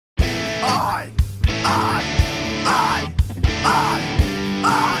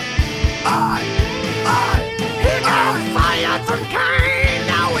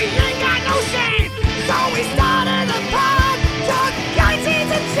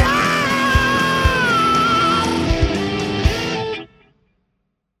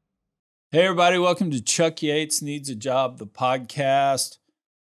Hey, everybody. Welcome to Chuck Yates Needs a Job, the podcast.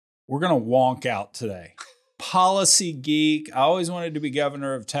 We're going to wonk out today. Policy geek. I always wanted to be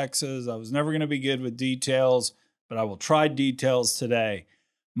governor of Texas. I was never going to be good with details, but I will try details today.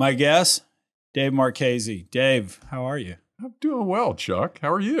 My guest, Dave Marchese. Dave, how are you? I'm doing well, Chuck.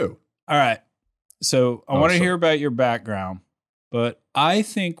 How are you? All right. So I want to hear about your background, but I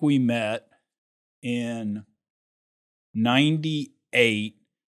think we met in 98.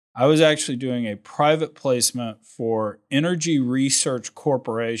 I was actually doing a private placement for Energy Research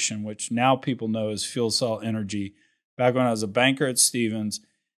Corporation, which now people know as Fuel Cell Energy, back when I was a banker at Stevens.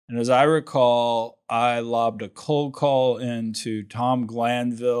 And as I recall, I lobbed a cold call into Tom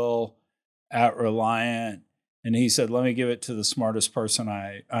Glanville at Reliant, and he said, let me give it to the smartest person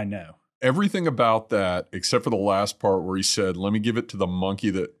I know. Everything about that, except for the last part where he said, let me give it to the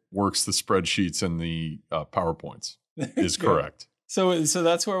monkey that works the spreadsheets and the PowerPoints, is correct. So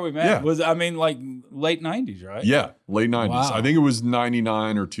that's where we met. Yeah. Like late 90s, right? Yeah, late 90s. Wow. I think it was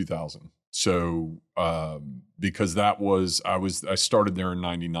 99 or 2000. So because I started there in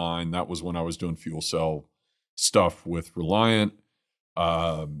 99. That was when I was doing fuel cell stuff with Reliant.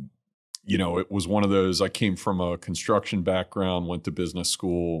 It was one of those, I came from a construction background, went to business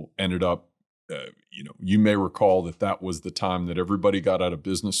school, ended up, you may recall that was the time that everybody got out of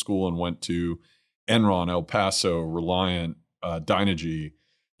business school and went to Enron, El Paso, Reliant, Dynegy.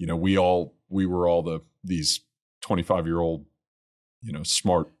 We were all these 25-year-old,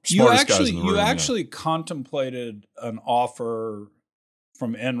 smartest guys in the room. You actually contemplated an offer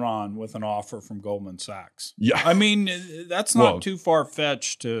from Enron with an offer from Goldman Sachs. Yeah. I mean, that's not too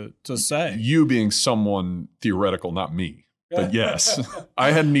far-fetched to say. You being someone theoretical, not me. But yes,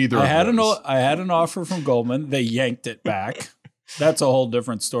 I had neither I had an offer from Goldman. They yanked it back. That's a whole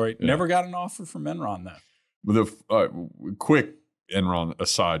different story. Yeah. Never got an offer from Enron, though. With a quick Enron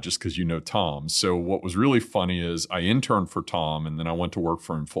aside, just because Tom. So what was really funny is I interned for Tom, and then I went to work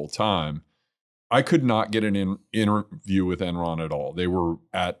for him full time. I could not get an interview with Enron at all. They were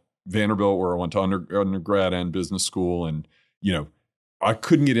at Vanderbilt, where I went to undergrad and business school, and I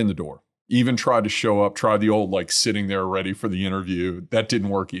couldn't get in the door. Even tried to show up, tried the old sitting there ready for the interview. That didn't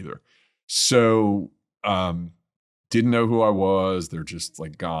work either. So didn't know who I was. They're just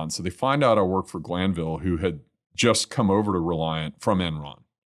gone. So they find out I work for Glanville, who had just come over to Reliant from Enron.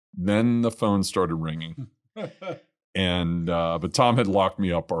 Then the phone started ringing. And but Tom had locked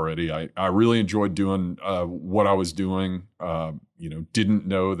me up already. I really enjoyed doing what I was doing. Didn't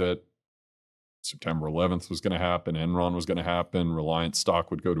know that September 11th was going to happen. Enron was going to happen. Reliant stock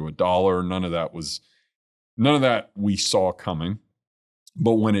would go to $1. None of that we saw coming.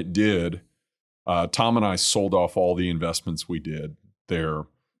 But when it did, Tom and I sold off all the investments we did there.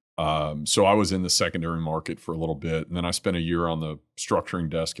 So I was in the secondary market for a little bit. And then I spent a year on the structuring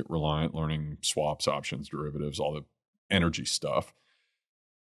desk at Reliant, learning swaps, options, derivatives, all the energy stuff.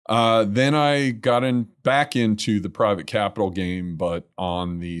 Then I got back into the private capital game, but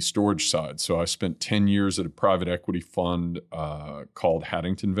on the storage side. So I spent 10 years at a private equity fund called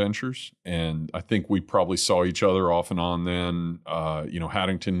Haddington Ventures. And I think we probably saw each other off and on then.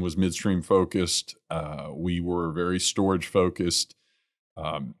 Haddington was midstream focused. We were very storage focused.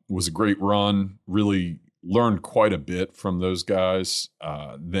 It was a great run. Really learned quite a bit from those guys.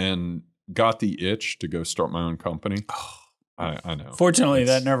 Then got the itch to go start my own company. I know. Fortunately,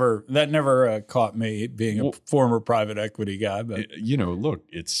 that never caught me, being a former private equity guy. But look,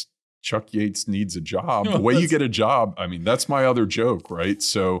 it's Chuck Yates Needs a Job. The way you get a job, that's my other joke, right?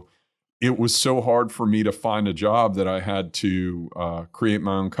 So it was so hard for me to find a job that I had to create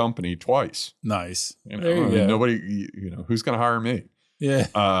my own company twice. Nice. Nobody, who's going to hire me?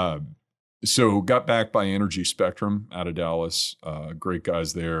 Yeah. So got backed by Energy Spectrum out of Dallas. Great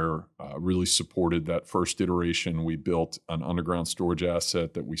guys there. Really supported that first iteration. We built an underground storage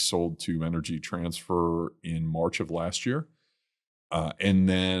asset that we sold to Energy Transfer in March of last year. And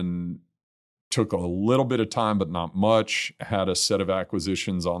then took a little bit of time, but not much. Had a set of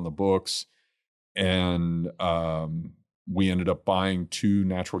acquisitions on the books. And we ended up buying 2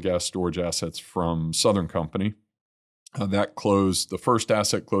 natural gas storage assets from Southern Company. That closed. The first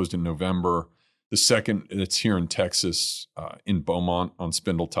asset closed in November. The second, it's here in Texas, in Beaumont on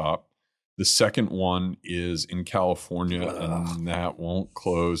Spindletop. The second one is in California, and that won't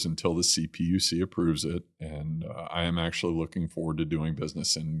close until the CPUC approves it. And I am actually looking forward to doing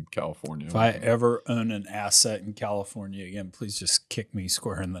business in California. If I ever own an asset in California again, please just kick me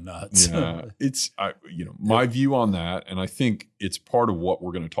square in the nuts. Yeah, it's my view on that, and I think it's part of what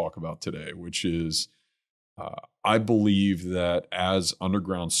we're going to talk about today, which is I believe that as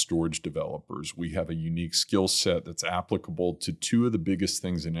underground storage developers, we have a unique skill set that's applicable to two of the biggest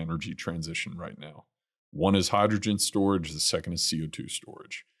things in energy transition right now. One is hydrogen storage, the second is CO2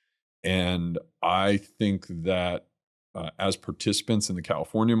 storage. And I think that as participants in the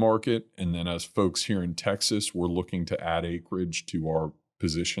California market, and then as folks here in Texas, we're looking to add acreage to our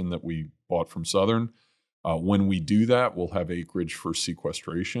position that we bought from Southern. When we do that, we'll have acreage for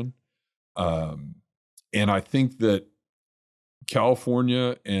sequestration. And I think that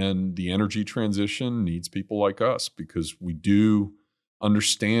California and the energy transition needs people like us because we do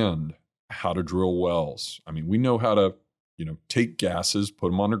understand how to drill wells. I mean, we know how to, take gases, put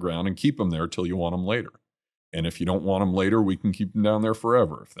them underground, and keep them there till you want them later. And if you don't want them later, we can keep them down there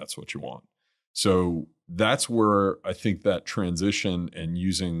forever if that's what you want. So that's where I think that transition and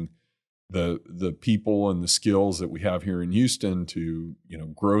using the people and the skills that we have here in Houston to,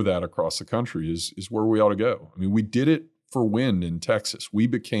 grow that across the country is where we ought to go. I mean, we did it for wind in Texas. We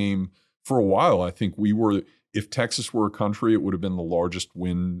became, for a while, I think we were, if Texas were a country, it would have been the largest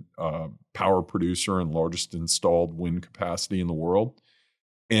wind power producer and largest installed wind capacity in the world.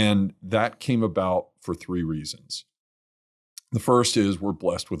 And that came about for three reasons. The first is we're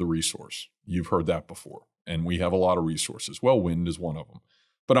blessed with a resource. You've heard that before. And we have a lot of resources. Well, wind is one of them.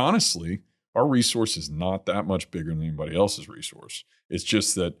 But honestly, our resource is not that much bigger than anybody else's resource. It's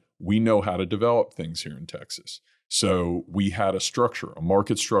just that we know how to develop things here in Texas. So we had a structure, a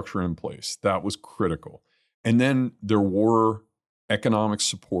market structure in place. That was critical. And then there were economic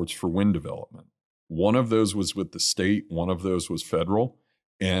supports for wind development. One of those was with the state. One of those was federal.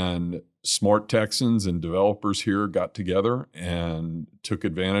 And smart Texans and developers here got together and took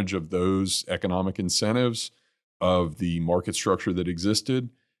advantage of those economic incentives of the market structure that existed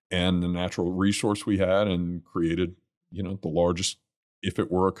and the natural resource we had and created, the largest, if it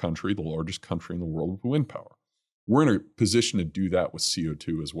were a country, the largest country in the world with wind power. We're in a position to do that with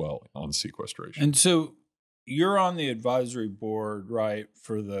CO2 as well on sequestration. And so you're on the advisory board, right,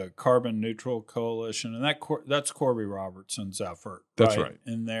 for the Carbon Neutral Coalition, and that's Corby Robertson's effort. That's right.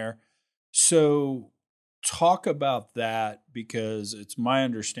 In there. So talk about that, because it's my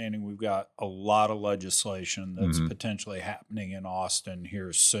understanding we've got a lot of legislation that's potentially happening in Austin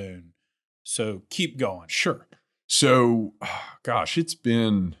here soon. So keep going. Sure. So, gosh, it's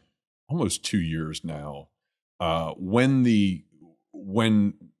been almost 2 years now. When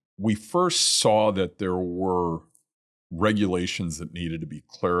we first saw that there were regulations that needed to be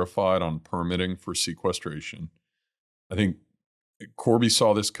clarified on permitting for sequestration, I think Corby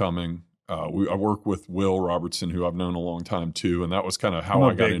saw this coming. I work with Will Robertson, who I've known a long time too, and that was kind of how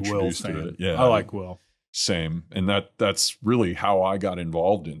I got introduced to it. Yeah, I like Will. Same, and that's really how I got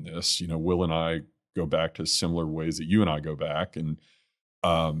involved in this. Will and I go back to similar ways that you and I go back, and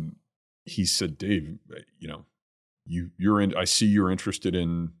he said, "Dave, you're in. I see you're interested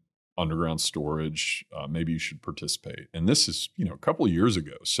in underground storage. Maybe you should participate." And this is a couple of years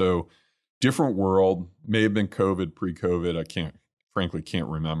ago, so different world. May have been COVID, pre-COVID. I can't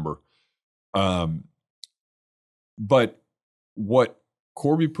remember. But what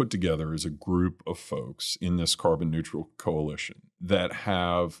Corby put together is a group of folks in this Carbon Neutral Coalition that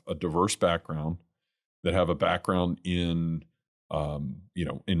have a diverse background, that have a background in,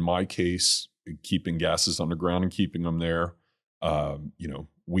 in my case, keeping gases underground and keeping them there.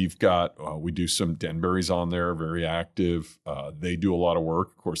 We've got, we do some Denberries on there, very active. They do a lot of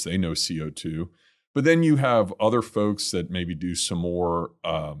work. Of course, they know CO2. But then you have other folks that maybe do some more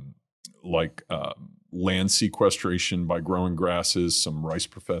land sequestration by growing grasses, some rice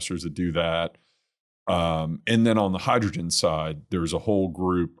professors that do that. And then on the hydrogen side, there's a whole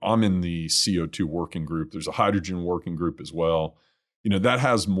group. I'm in the CO2 working group. There's a hydrogen working group as well. That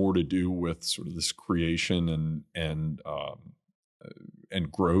has more to do with sort of this creation and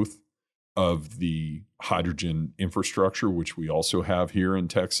growth of the hydrogen infrastructure, which we also have here in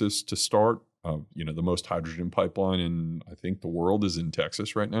Texas to start. The most hydrogen pipeline in, I think, the world is in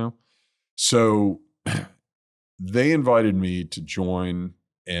Texas right now. So they invited me to join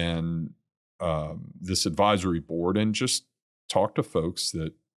and this advisory board and just talk to folks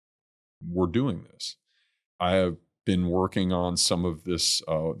that were doing this. I have been working on some of this.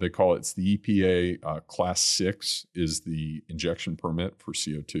 They call it's the EPA Class 6 is the injection permit for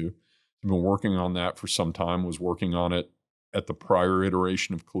CO2. I've been working on that for some time. Was working on it at the prior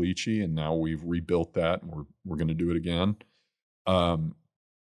iteration of Caliche, and now we've rebuilt that, and we're going to do it again.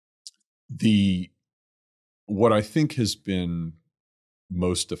 What I think has been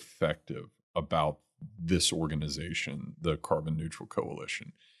most effective about this organization, the Carbon Neutral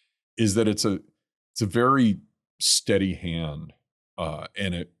Coalition, is that it's a very steady hand,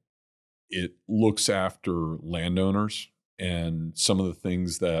 and it looks after landowners and some of the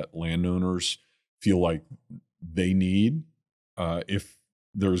things that landowners feel like they need. If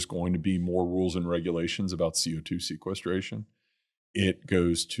there's going to be more rules and regulations about CO2 sequestration, it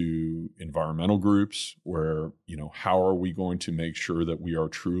goes to environmental groups where, how are we going to make sure that we are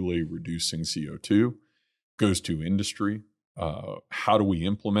truly reducing CO2? Goes to industry. How do we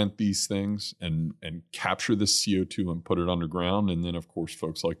implement these things and capture this CO2 and put it underground? And then, of course,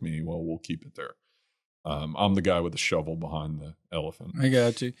 folks like me, well, we'll keep it there. I'm the guy with the shovel behind the elephant. I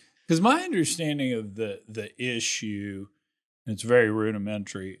got you. Because my understanding of the issue, and it's very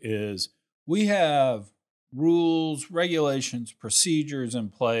rudimentary, is we have rules, regulations, procedures in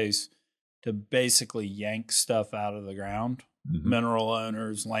place to basically yank stuff out of the ground. Mm-hmm. Mineral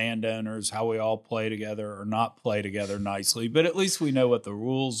owners, landowners, how we all play together or not play together nicely, but at least we know what the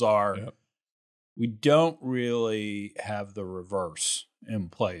rules are. Yep. We don't really have the reverse in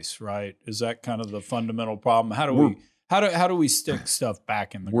place, right? Is that kind of the fundamental problem? How do we stick stuff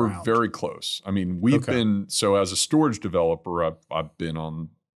back in the ground? We're very close. I mean, we've been, so as a storage developer, I've been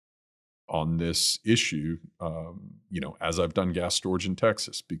on this issue, as I've done gas storage in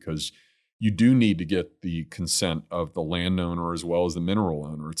Texas, because you do need to get the consent of the landowner as well as the mineral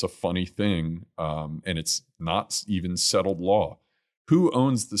owner. It's a funny thing, and it's not even settled law. Who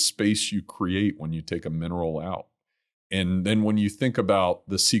owns the space you create when you take a mineral out? And then when you think about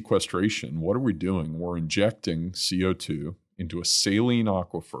the sequestration, what are we doing? We're injecting CO2 into a saline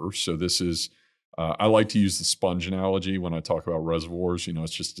aquifer. So this is, I like to use the sponge analogy when I talk about reservoirs.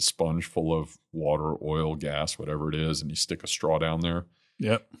 It's just a sponge full of water, oil, gas, whatever it is, and you stick a straw down there.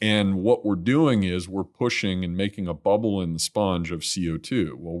 Yep. And what we're doing is we're pushing and making a bubble in the sponge of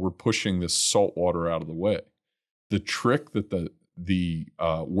CO2. Well, we're pushing this salt water out of the way. The trick that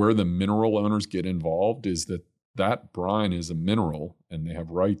where the mineral owners get involved is that brine is a mineral and they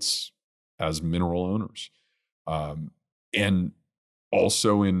have rights as mineral owners. And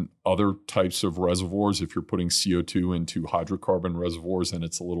also in other types of reservoirs, if you're putting CO2 into hydrocarbon reservoirs, then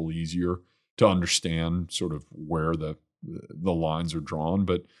it's a little easier to understand sort of where the lines are drawn.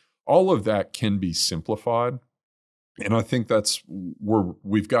 But all of that can be simplified. And I think that's where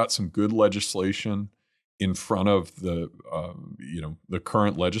we've got some good legislation in front of the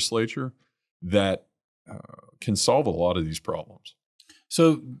current legislature that can solve a lot of these problems.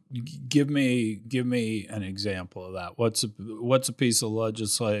 So give me an example of that. What's a piece of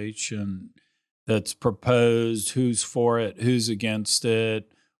legislation that's proposed? Who's for it? Who's against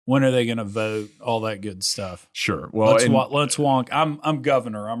it? When are they going to vote? All that good stuff. Sure. Well, let's wonk. I'm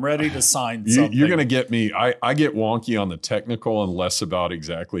governor. I'm ready to sign something. You're going to get me. I get wonky on the technical and less about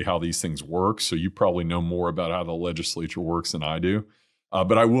exactly how these things work. So you probably know more about how the legislature works than I do.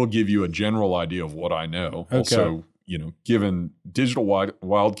 But I will give you a general idea of what I know. Okay. Also, given digital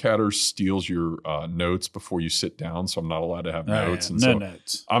wildcatter steals your notes before you sit down, so I'm not allowed to have notes. Yeah. And no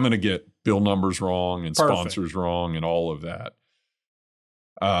notes. I'm going to get bill numbers wrong and sponsors wrong and all of that.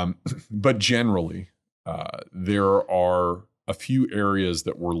 But generally, there are a few areas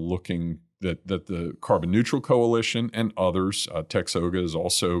that we're looking that the Carbon Neutral Coalition and others, Texoga has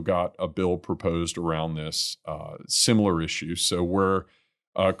also got a bill proposed around this similar issue. So where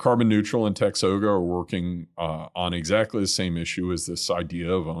Carbon Neutral and Texoga are working on exactly the same issue as this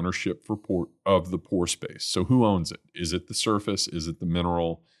idea of ownership of the pore space. So who owns it? Is it the surface? Is it the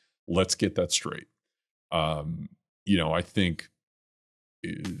mineral? Let's get that straight. I think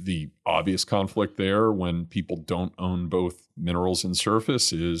the obvious conflict there when people don't own both minerals and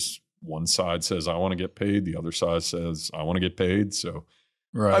surface is one side says, I want to get paid. The other side says, I want to get paid. So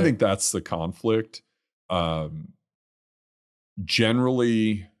right. I think that's the conflict.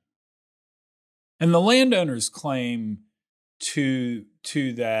 Generally. And the landowner's claim to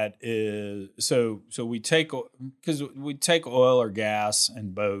that is, so we take oil or gas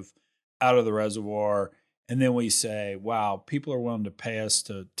and both out of the reservoir. And then we say, wow, people are willing to pay us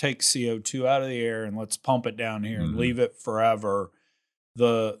to take CO2 out of the air and let's pump it down here and leave it forever.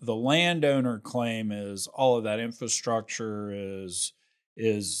 The landowner claim is all of that infrastructure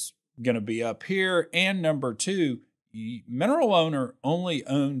is going to be up here. And number two, mineral owner only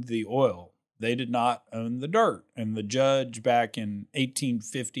owned the oil. They did not own the dirt. And the judge back in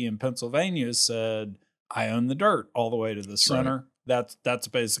 1850 in Pennsylvania said, I own the dirt all the way to the center. Right. That's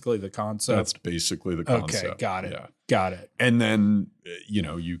basically the concept. That's basically the concept. Okay, got it. Yeah. Got it. And then,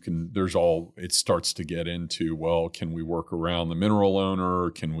 it starts to get into, well, can we work around the mineral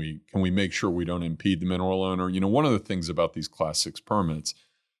owner? Can we make sure we don't impede the mineral owner? One of the things about these Class 6 permits,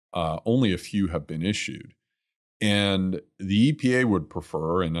 only a few have been issued. And the EPA would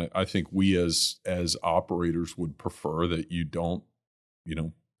prefer, and I think we as operators would prefer that you don't,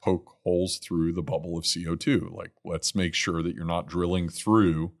 poke holes through the bubble of CO2. Like, let's make sure that you're not drilling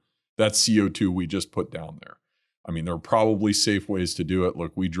through that CO2 we just put down there. I mean, there are probably safe ways to do it.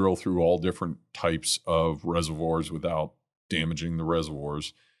 Look, we drill through all different types of reservoirs without damaging the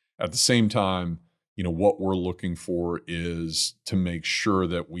reservoirs. At the same time, what we're looking for is to make sure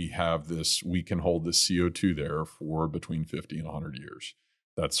that we can hold this CO2 there for between 50 and 100 years.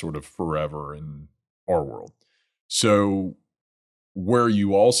 That's sort of forever in our world. So where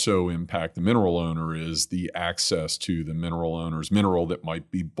you also impact the mineral owner is the access to the mineral owner's mineral that might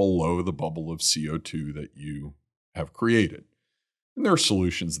be below the bubble of CO2 that you have created. And there are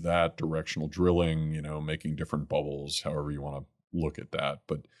solutions to that, directional drilling, making different bubbles, however you want to look at that.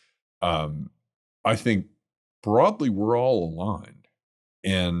 But I think broadly we're all aligned.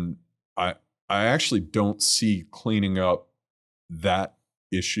 And I actually don't see cleaning up that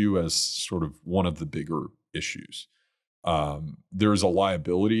issue as sort of one of the bigger issues. There's a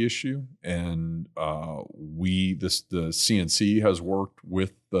liability issue, and the CNC has worked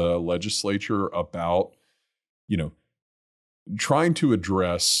with the legislature about, trying to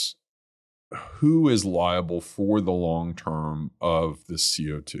address who is liable for the long term of the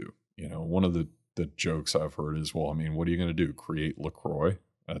CO2. One of the jokes I've heard is, well, I mean, what are you going to do? Create LaCroix?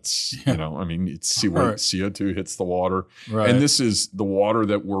 That's, see where CO2 hits the water. Right. And this is the water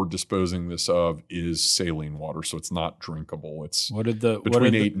that we're disposing this of is saline water. So it's not drinkable. It's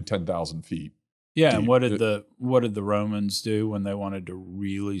between 8 and 10,000 feet. Yeah. Deep. And what did the Romans do when they wanted to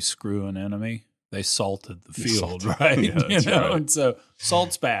really screw an enemy? They salted the field, right? Yeah, right. And so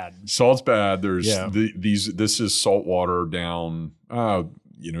salt's bad. Salt's bad. There's this is salt water down,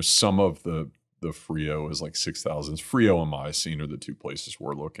 some of the Frio is like 6,000. Frio and Miocene are the two places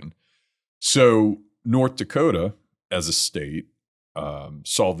we're looking. So North Dakota, as a state,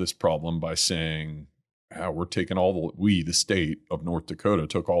 solved this problem by saying, we're taking the state of North Dakota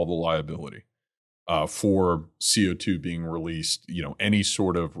took all the liability for CO2 being released, any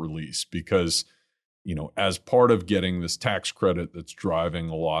sort of release, because, as part of getting this tax credit that's driving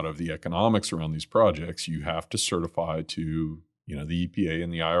a lot of the economics around these projects, you have to certify to the EPA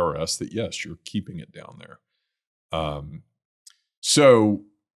and the IRS that, yes, you're keeping it down there. So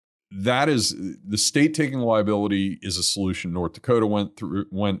that is the state taking liability is a solution North Dakota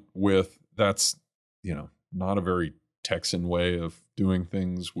went with. That's, not a very Texan way of doing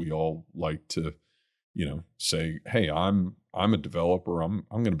things. We all like to, say, hey, I'm a developer. I'm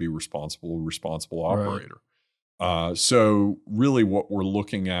going to be responsible operator. Right. So really what we're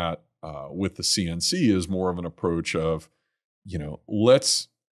looking at with the CNC is more of an approach of, let's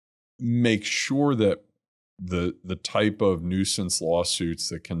make sure that the type of nuisance lawsuits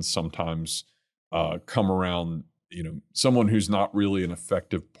that can sometimes come around, someone who's not really an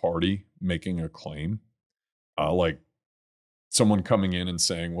effective party making a claim, like someone coming in and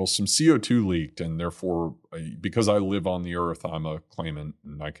saying, well, some CO2 leaked, and therefore, because I live on the earth, I'm a claimant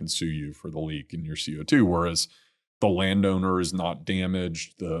and I can sue you for the leak in your CO2, whereas the landowner is not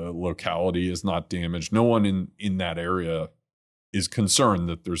damaged, the locality is not damaged. No one in that area is concerned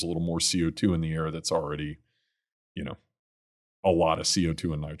that there's a little more CO2 in the air that's already, a lot of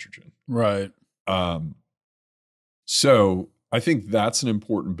CO2 and nitrogen. Right. So I think that's an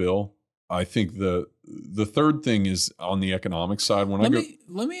important bill. I think the third thing is on the economic side.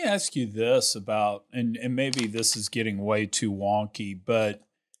 Let me ask you this about, and maybe this is getting way too wonky, but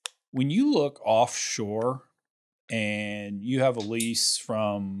when you look offshore and you have a lease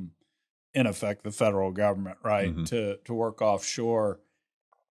from, in effect, the federal government, right, mm-hmm. to work offshore,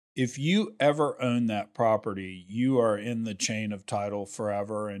 if you ever own that property, you are in the chain of title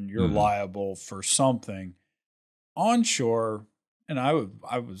forever and you're mm-hmm. liable for something. Onshore, and I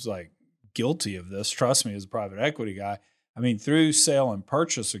was like guilty of this, trust me, as a private equity guy. I mean, through sale and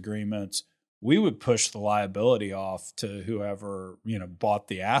purchase agreements, we would push the liability off to whoever, bought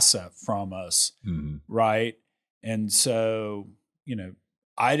the asset from us, mm-hmm. right? And so,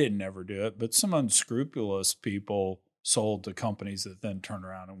 I didn't ever do it, but some unscrupulous people sold to companies that then turned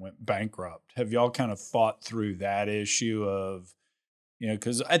around and went bankrupt. Have y'all kind of thought through that issue of,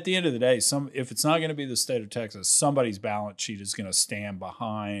 because at the end of the day, if it's not going to be the state of Texas, somebody's balance sheet is going to stand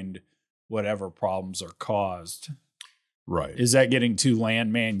behind whatever problems are caused. Right. Is that getting too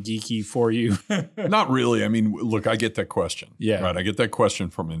landman geeky for you? Not really. I mean, look, I get that question. Yeah. Right. I get that question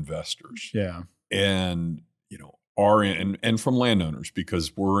from investors. Yeah. And, and from landowners,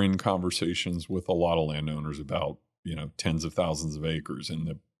 because we're in conversations with a lot of landowners about, tens of thousands of acres.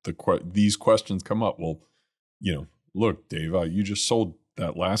 And these questions come up. Well, look, Dave, you just sold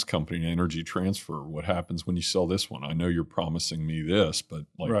that last company, Energy Transfer. What happens when you sell this one? I know you're promising me this, but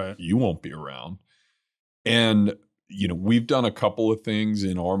right. You won't be around. And, we've done a couple of things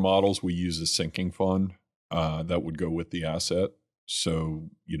in our models. We use a sinking fund that would go with the asset. So,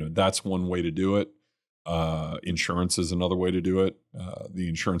 that's one way to do it. Insurance is another way to do it. The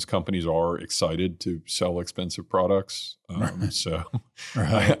insurance companies are excited to sell expensive products. So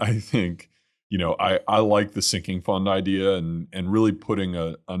Right. I think, I like the sinking fund idea and really putting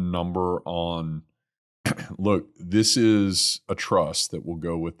a number on, look, this is a trust that will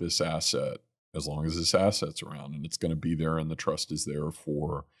go with this asset as long as this asset's around, and it's going to be there, and the trust is there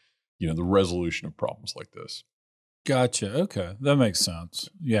for, the resolution of problems like this. Gotcha. Okay. That makes sense.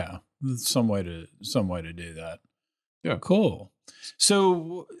 Yeah. Some way to do that. Yeah. Cool.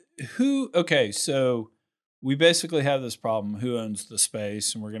 So so we basically have this problem. Who owns the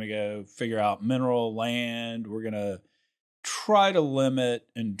space? And we're going to go figure out mineral land. We're going to try to limit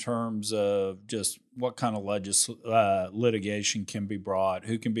in terms of just what kind of litigation can be brought,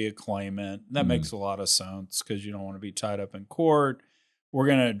 who can be a claimant. That makes a lot of sense because you don't want to be tied up in court. We're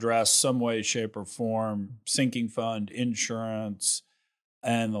going to address some way, shape, or form, sinking fund, insurance,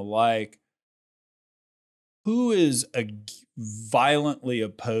 and the like. Who is violently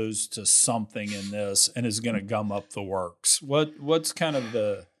opposed to something in this and is going to gum up the works? What's kind of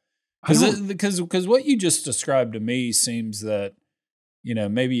the because what you just described to me seems that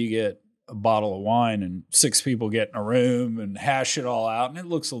maybe you get a bottle of wine and 6 people get in a room and hash it all out, and it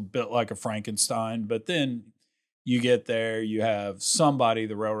looks a bit like a Frankenstein, but then you get there, you have somebody,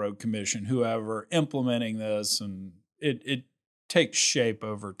 the Railroad Commission, whoever, implementing this, and it takes shape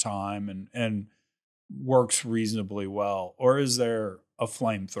over time and works reasonably well. Or is there a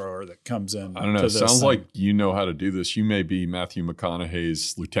flamethrower that comes in? I don't know. It sounds like you know how to do this. You may be Matthew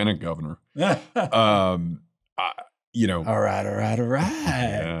McConaughey's lieutenant governor. All right.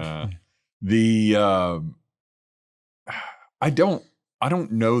 Yeah. I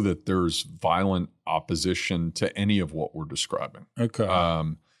don't know that there's violent opposition to any of what we're describing. Okay.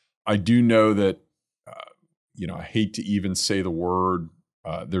 I do know that, I hate to even say the word,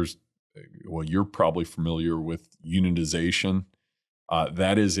 you're probably familiar with unitization.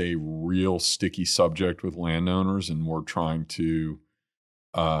 That is a real sticky subject with landowners, and we're trying to,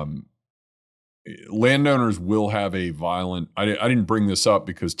 landowners will have a violent, I didn't bring this up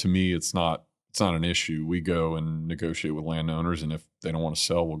because to me, it's not an issue. We go and negotiate with landowners, and if they don't want to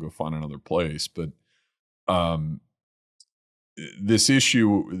sell, we'll go find another place. But this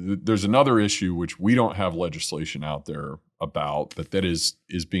issue, there's another issue which we don't have legislation out there about, but that is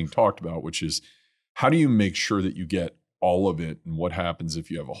being talked about, which is how do you make sure that you get all of it, and what happens if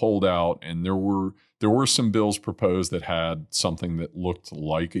you have a holdout? And there were some bills proposed that had something that looked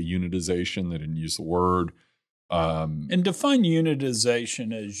like a unitization. They didn't use the word. And define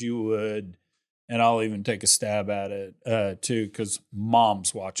unitization as you would, and I'll even take a stab at it too, because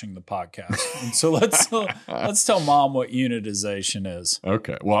Mom's watching the podcast, and so let's tell Mom what unitization is.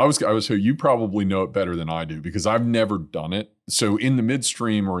 Okay. Well, so you probably know it better than I do because I've never done it. So in the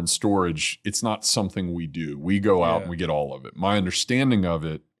midstream or in storage, it's not something we do. We go out and we get all of it. My understanding of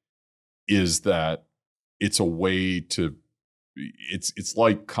it is that it's a way to, it's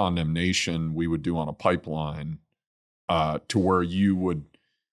like condemnation we would do on a pipeline, to where you would,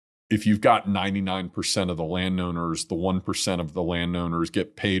 if you've got 99% of the landowners, the 1% of the landowners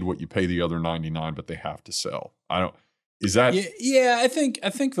get paid what you pay the other 99, but they have to sell. Is that? Yeah, I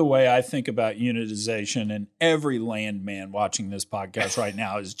think the way I think about unitization, and every landman watching this podcast right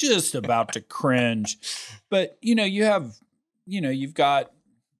now is just about to cringe. But you've got,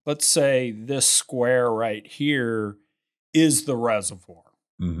 let's say this square right here is the reservoir.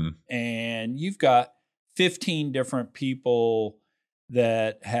 Mm-hmm. And you've got 15 different people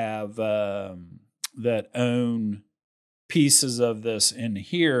that have that own pieces of this in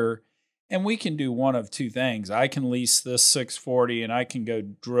here, and we can do one of two things. I can lease this 640 and I can go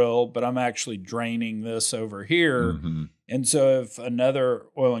drill, but I'm actually draining this over here. Mm-hmm. And so if another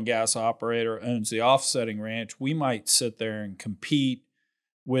oil and gas operator owns the offsetting ranch, we might sit there and compete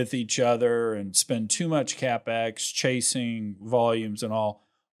with each other and spend too much CapEx chasing volumes and all.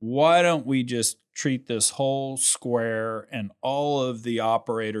 Why don't we just treat this whole square and all of the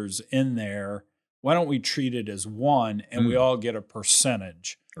operators in there? Why don't we treat it as one, and we all get a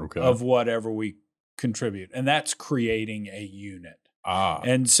percentage of whatever we contribute? And that's creating a unit.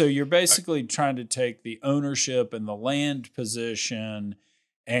 And so you're basically trying to take the ownership and the land position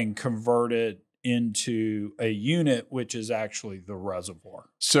and convert it into a unit, which is actually the reservoir.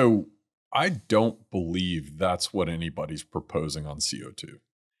 So I don't believe that's what anybody's proposing on CO2.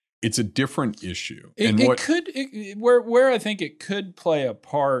 It's a different issue. Where I think it could play a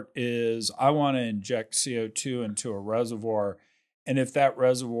part is I want to inject CO2 into a reservoir. And if that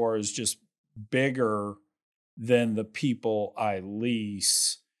reservoir is just bigger then the people I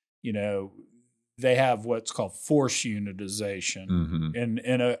lease, they have what's called forced unitization. Mm-hmm.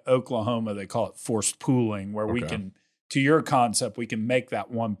 In Oklahoma, they call it forced pooling, where we can, to your concept, we can make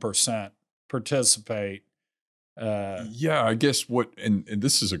that 1% participate. I guess and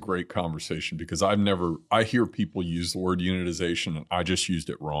this is a great conversation because I hear people use the word unitization and I just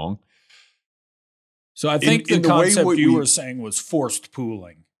used it wrong. So I think the concept you were saying was forced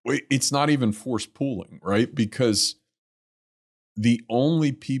pooling. It's not even forced pooling, right? Because the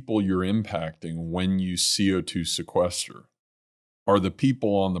only people you're impacting when you CO2 sequester are the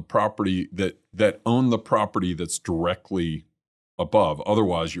people on the property that own the property that's directly above.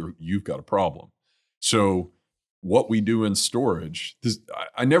 Otherwise, you've got a problem. So what we do in storage,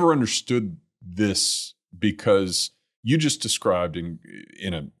 I never understood this because you just described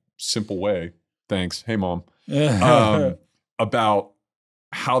in a simple way. Thanks. Hey, Mom. About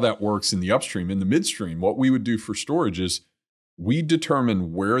how that works in the upstream. In the midstream, what we would do for storage is we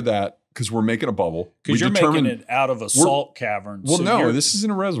determine where that, because we're making a bubble. Because you're making it out of a salt cavern. Well, no, this is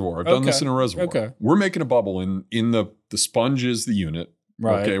in a reservoir. I've done this in a reservoir. Okay. We're making a bubble in the sponge is the unit.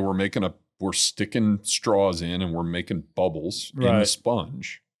 Right. Okay. We're sticking straws in and we're making bubbles in the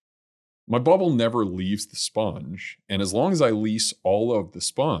sponge. My bubble never leaves the sponge. And as long as I lease all of the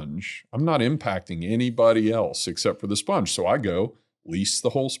sponge, I'm not impacting anybody else except for the sponge. So I go lease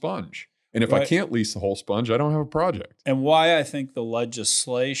the whole sponge. And if I can't lease the whole sponge, I don't have a project. And why I think the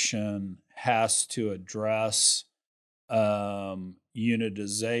legislation has to address unitization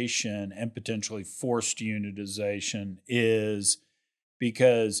and potentially forced unitization is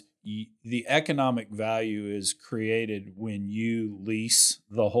because the economic value is created when you lease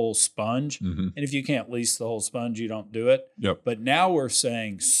the whole sponge. Mm-hmm. And if you can't lease the whole sponge, you don't do it. Yep. But now we're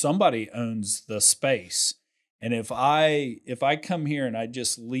saying somebody owns the space. And if I come here and I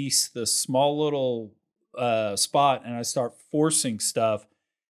just lease this small little spot and I start forcing stuff,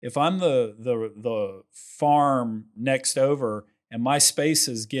 if I'm the farm next over and my space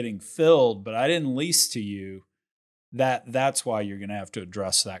is getting filled, but I didn't lease to you, that's why you're going to have to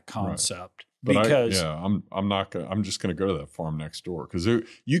address that concept. Right. But because I'm just going to go to that farm next door because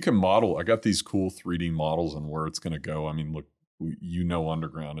you can model. I got these cool 3D models on where it's going to go. I mean, look,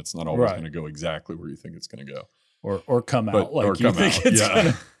 underground, it's not always going to go exactly where you think it's going to go, or come out like you think it's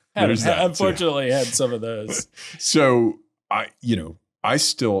going to. Unfortunately, had some of those. So I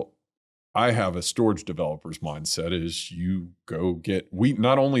have a storage developer's mindset is you go we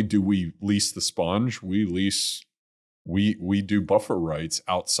not only do we lease the sponge, we do buffer rights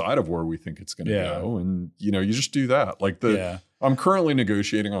outside of where we think it's going to go. And, you just do that. Like I'm currently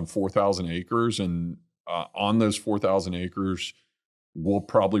negotiating on 4,000 acres and on those 4,000 acres, we'll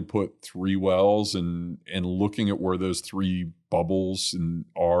probably put 3 wells and looking at where those 3 bubbles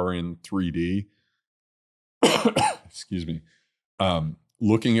are in 3D. Excuse me.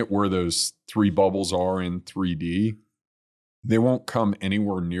 Looking at where those 3 bubbles are in 3D, they won't come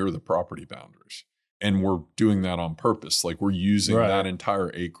anywhere near the property boundaries. And we're doing that on purpose. Like we're using that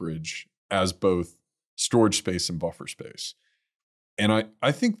entire acreage as both storage space and buffer space. And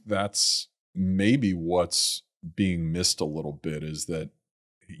I think that's maybe what's being missed a little bit is that,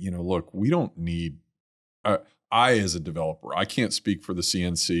 look, we don't need, I as a developer, I can't speak for the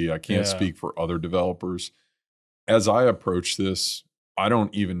CNC. I can't speak for other developers. As I approach this, I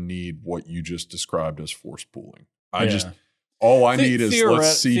don't even need what you just described as forced pooling. All I need is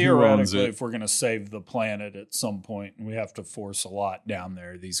let's see who owns it. If we're going to save the planet at some point and we have to force a lot down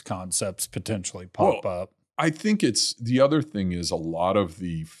there, these concepts potentially pop up. I think the other thing is a lot of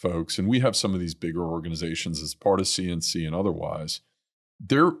the folks, and we have some of these bigger organizations as part of CNC and otherwise,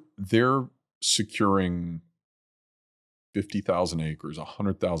 they're securing 50,000 acres,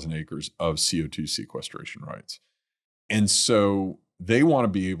 100,000 acres of CO2 sequestration rights. And so they want to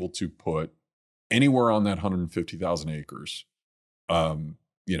be able to put anywhere on that 150,000 acres, a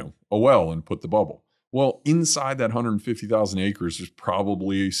well and put the bubble. Well, inside that 150,000 acres, there's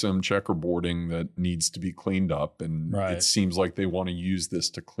probably some checkerboarding that needs to be cleaned up. And it seems like they want to use this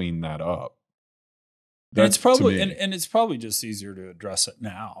to clean that up. It's probably and it's probably just easier to address it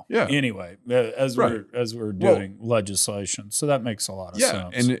now. Yeah. Anyway, as we're doing legislation, so that makes a lot of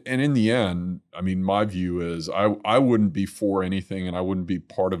sense. And in the end, I mean, my view is I wouldn't be for anything, and I wouldn't be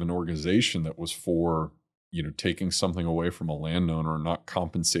part of an organization that was for taking something away from a landowner and not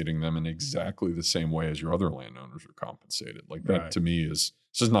compensating them in exactly the same way as your other landowners are compensated. Like that to me is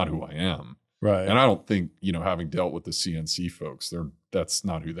just not who I am. Right. And I don't think having dealt with the CNC folks, that's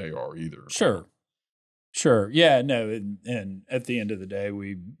not who they are either. Sure. Yeah, no, and at the end of the day,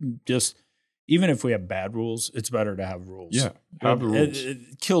 we just, even if we have bad rules, it's better to have rules. Yeah, have the rules.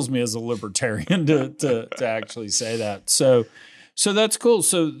 It kills me as a libertarian to actually say that. So that's cool.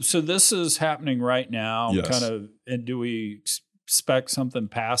 So this is happening right now. Yes. Kind of. And do we expect something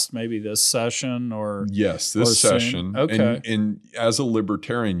passed maybe this session or? Yes, this session. Okay. And as a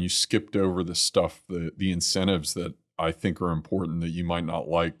libertarian, you skipped over the stuff, the incentives that I think are important that you might not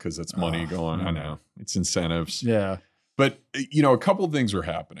like because it's money going. I know it's incentives. Yeah. But, a couple of things are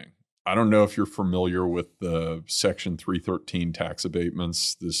happening. I don't know if you're familiar with the Section 313 tax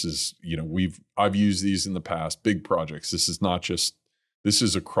abatements. This is, I've used these in the past, big projects. This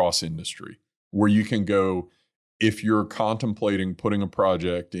is across industry where you can go, if you're contemplating putting a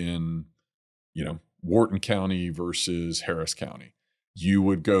project in, Wharton County versus Harris County, you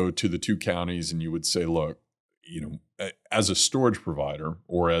would go to the two counties and you would say, look, as a storage provider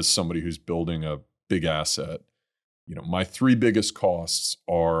or as somebody who's building a big asset, my three biggest costs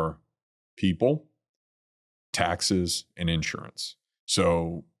are people, taxes, and insurance.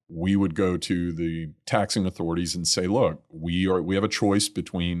 So we would go to the taxing authorities and say, look, we have a choice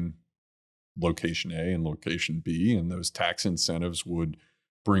between location A and location B, and those tax incentives would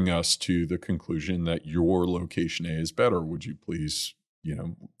bring us to the conclusion that your location A is better. Would you please,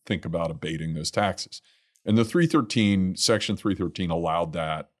 think about abating those taxes? And the Section 313 allowed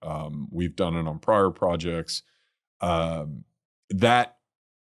that. We've done it on prior projects. That,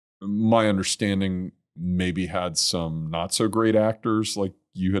 my understanding, maybe had some not so great actors like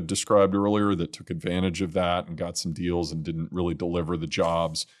you had described earlier that took advantage of that and got some deals and didn't really deliver the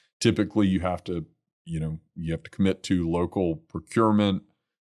jobs. Typically, you have to commit to local procurement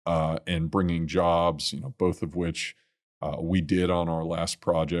and bringing jobs, both of which we did on our last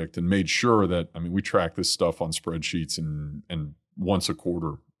project and made sure that, we track this stuff on spreadsheets and once a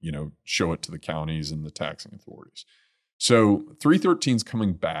quarter, show it to the counties and the taxing authorities. So 313 is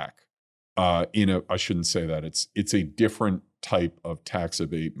coming back I shouldn't say that. It's a different type of tax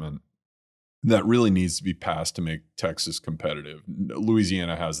abatement that really needs to be passed to make Texas competitive.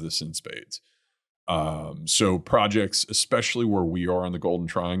 Louisiana has this in spades. So projects, especially where we are in the Golden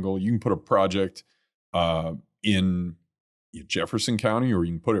Triangle, you can put a project in Jefferson County, or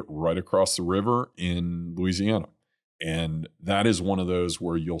you can put it right across the river in Louisiana. And that is one of those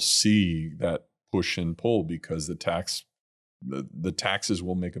where you'll see that push and pull because the taxes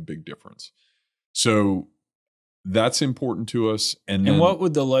will make a big difference. So that's important to us. And what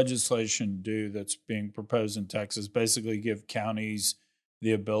would the legislation do that's being proposed in Texas? Basically give counties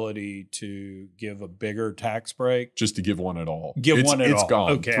the ability to give a bigger tax break? Just to give one at all. It's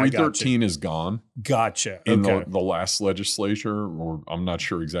gone. Okay, 313 is gone. Gotcha. In the last legislature, or I'm not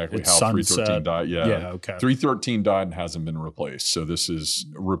sure exactly how 313 died. Yeah, okay. 313 died and hasn't been replaced. So this is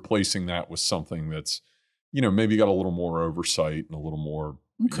replacing that with something that's, maybe got a little more oversight and a little more,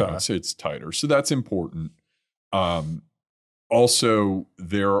 it's tighter. So that's important. Also,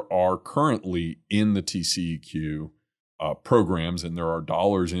 there are currently in the TCEQ programs, and there are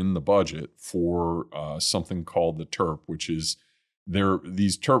dollars in the budget for something called the TERP, which is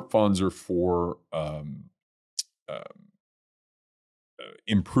these TERP funds are for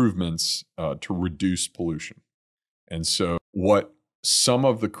improvements to reduce pollution. And so what some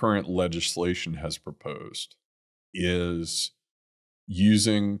of the current legislation has proposed is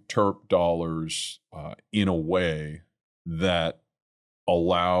using TERP dollars in a way that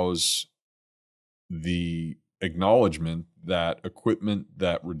allows the acknowledgement that equipment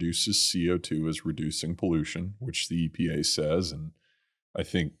that reduces CO2 is reducing pollution, which the EPA says. And I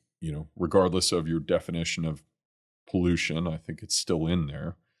think, regardless of your definition of pollution, I think it's still in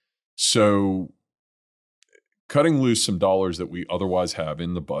there. So cutting loose some dollars that we otherwise have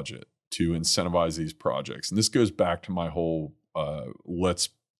in the budget to incentivize these projects. And this goes back to my whole, let's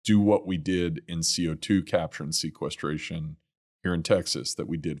do what we did in CO2 capture and sequestration here in Texas that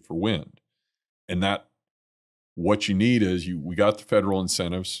we did for wind. And that what you need is we got the federal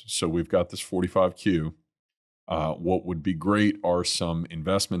incentives. So we've got this 45Q. What would be great are some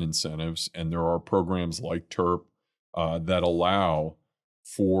investment incentives. And there are programs like TERP that allow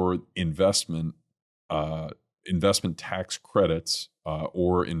for investment tax credits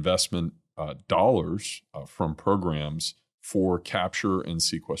or investment dollars from programs for capture and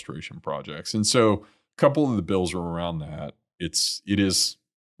sequestration projects. And so a couple of the bills are around that. It is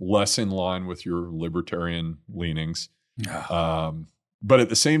less in line with your libertarian leanings. But at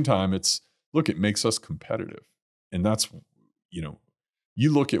the same time, it makes us competitive. And that's,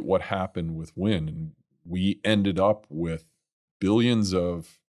 you look at what happened with wind, and we ended up with billions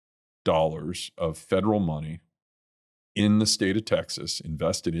of dollars of federal money in the state of Texas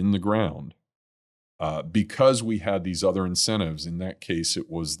invested in the ground because we had these other incentives. In that case, it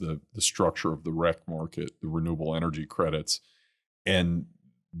was the structure of the REC market, the renewable energy credits, and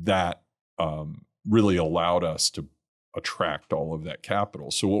that really allowed us to attract all of that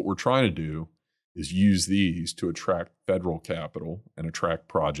capital. So what we're trying to do is use these to attract federal capital and attract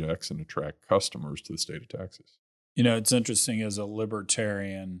projects and attract customers to the state of Texas. You know, it's interesting as a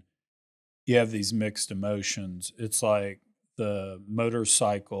libertarian, you have these mixed emotions. It's like the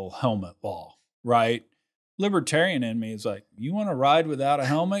motorcycle helmet law, right? Libertarian in me is like, you want to ride without a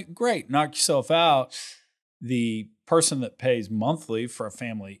helmet? Great, knock yourself out. The person that pays monthly for a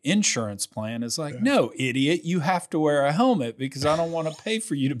family insurance plan is like, no, idiot, you have to wear a helmet because I don't want to pay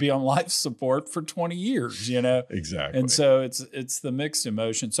for you to be on life support for 20 years, you know? Exactly. And so it's the mixed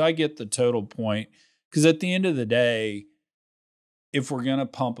emotion. So I get the total point, because at the end of the day, if we're going to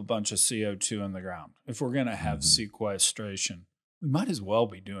pump a bunch of CO2 in the ground, if we're going to have sequestration, we might as well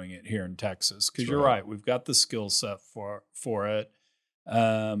be doing it here in Texas, because you're right. We've got the skill set for it.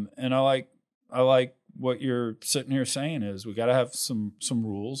 And I like what you're sitting here saying is we got to have some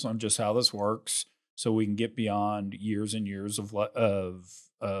rules on just how this works, so we can get beyond years and years of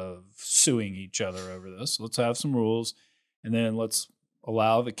suing each other over this. Let's have some rules, and then let's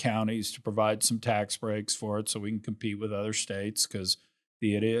allow the counties to provide some tax breaks for it so we can compete with other states, because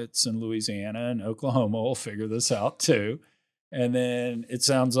the idiots in Louisiana and Oklahoma will figure this out too. And then it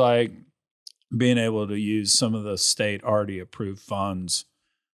sounds like being able to use some of the state already approved funds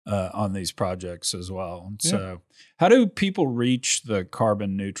on these projects as well. Yeah. So how do people reach the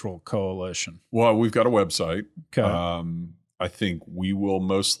Carbon Neutral Coalition? Well, we've got a website. Okay. I think we will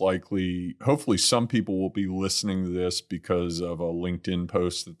most likely, hopefully some people will be listening to this because of a LinkedIn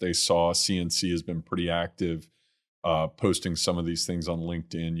post that they saw. CNC has been pretty active posting some of these things on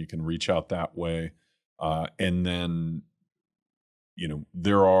LinkedIn. You can reach out that way. And then, you know,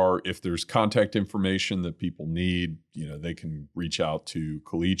 if there's contact information that people need, you know, they can reach out to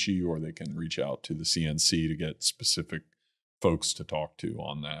Caliche, or they can reach out to the CNC to get specific folks to talk to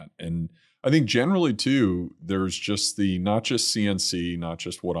on that. And I think generally too, there's just not just CNC, not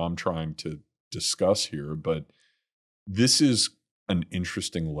just what I'm trying to discuss here, but this is an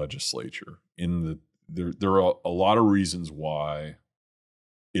interesting legislature. There are a lot of reasons why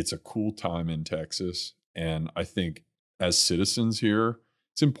it's a cool time in Texas. And I think as citizens here,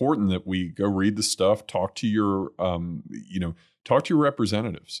 it's important that we go read the stuff, talk to your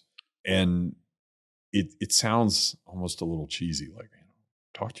representatives. And it sounds almost a little cheesy, like,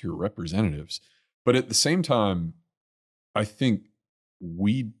 talk to your representatives. But at the same time, I think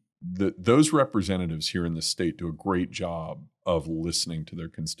those representatives here in the state do a great job of listening to their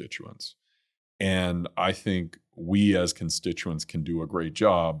constituents. And I think we as constituents can do a great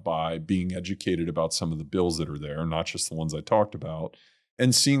job by being educated about some of the bills that are there, not just the ones I talked about,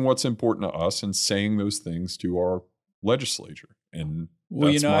 and seeing what's important to us and saying those things to our legislature. And well,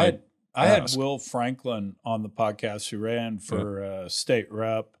 I had Will Franklin on the podcast, who ran for state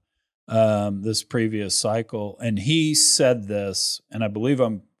rep this previous cycle. And he said this, and I believe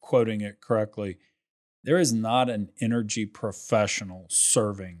I'm quoting it correctly: there is not an energy professional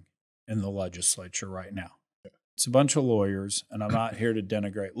serving in the legislature right now. It's a bunch of lawyers, and I'm not here to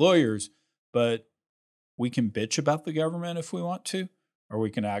denigrate lawyers, but we can bitch about the government if we want to, or we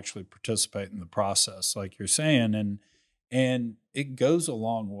can actually participate in the process, like you're saying. And it goes a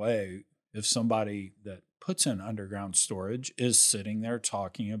long way if somebody that puts in underground storage is sitting there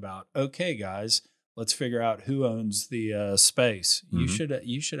talking about, okay, guys, let's figure out who owns the space. Mm-hmm.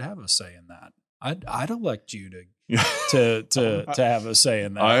 You should have a say in that. I'd elect you to have a say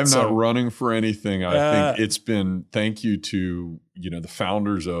in that. I am not running for anything. I think it's been, thank you to, the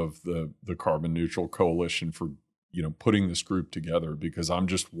founders of the Carbon Neutral Coalition for, putting this group together, because I'm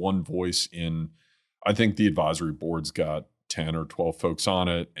just one voice I think the advisory board's got 10 or 12 folks on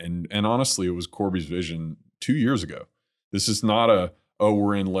it. And honestly, it was Corby's vision 2 years ago. This is not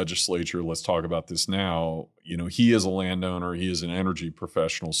we're in legislature, let's talk about this now. He is a landowner, he is an energy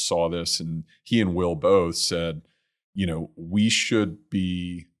professional, saw this, and he and Will both said, we should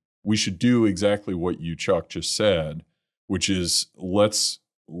do exactly what you, Chuck, just said, which is let's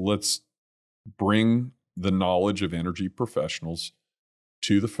bring the knowledge of energy professionals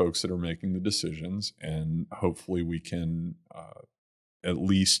to the folks that are making the decisions, and hopefully we can at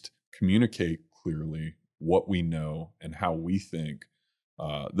least communicate clearly what we know and how we think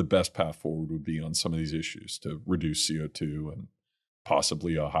the best path forward would be on some of these issues to reduce CO2 and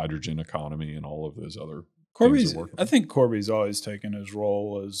possibly a hydrogen economy and all of those other things. I think Corby's always taken his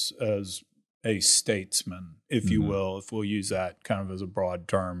role as a statesman, if you will, if we'll use that kind of as a broad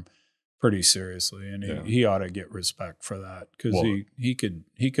term, pretty seriously, and he ought to get respect for that, because he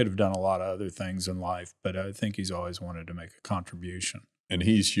could have done a lot of other things in life, but I think he's always wanted to make a contribution. And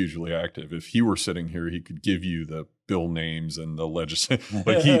he's hugely active. If he were sitting here, he could give you the bill names and the legislation.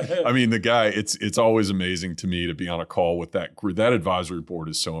 Like the guy, it's always amazing to me to be on a call with that group. That advisory board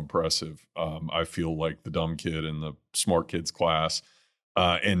is so impressive. I feel like the dumb kid in the smart kids class.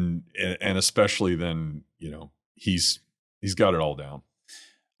 And especially then, he's got it all down.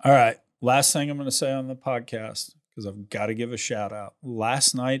 All right. Last thing I'm going to say on the podcast, because I've got to give a shout out.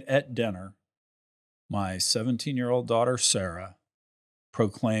 Last night at dinner, my 17-year-old daughter, Sarah,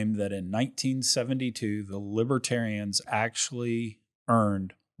 proclaimed that in 1972, the Libertarians actually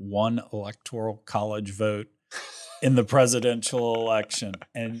earned one electoral college vote in the presidential election.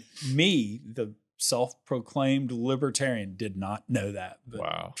 And me, the self-proclaimed Libertarian, did not know that. But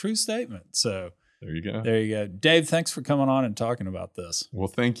wow. True statement. So there you go. There you go. Dave, thanks for coming on and talking about this. Well,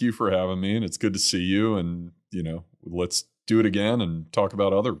 thank you for having me, and it's good to see you. And, let's do it again and talk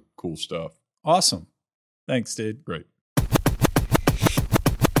about other cool stuff. Awesome. Thanks, dude. Great.